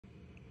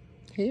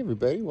Hey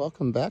everybody,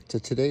 welcome back to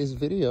today's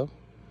video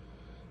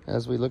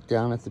as we look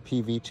down at the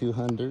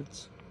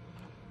PV200s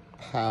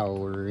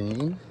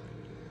powering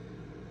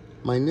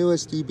my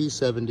newest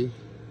EB70.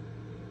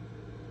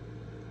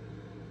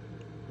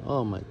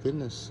 Oh my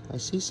goodness, I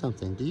see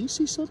something. Do you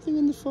see something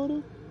in the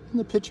photo, in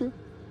the picture?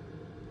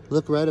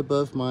 Look right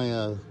above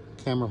my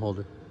camera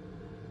holder.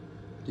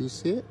 Do you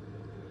see it?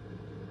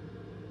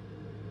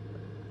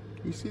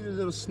 You see the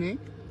little snake?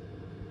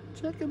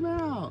 Check him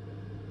out.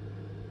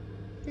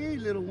 Hey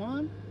little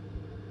one.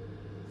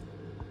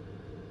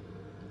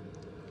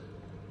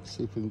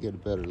 See if we can get a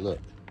better look.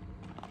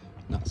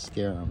 Not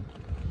scare him.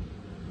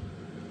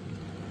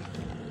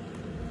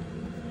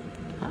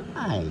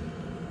 Hi.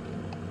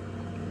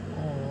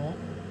 Aww.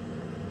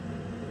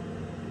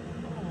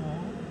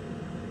 Aww.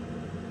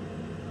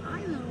 Hi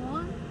little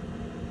one.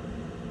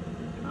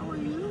 How are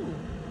you?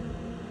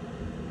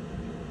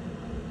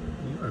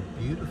 You are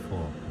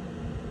beautiful.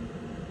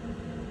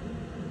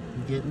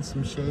 You getting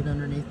some shade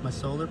underneath my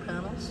solar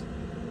panels?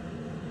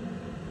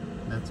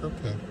 That's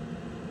okay.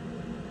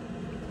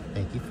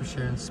 Thank you for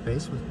sharing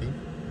space with me.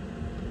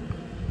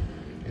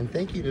 And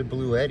thank you to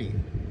Blue Eddy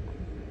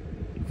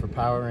for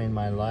powering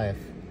my life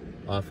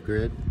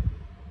off-grid.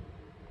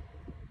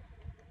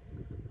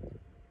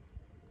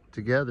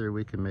 Together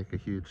we can make a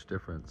huge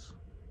difference.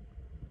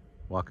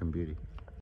 Walk in beauty.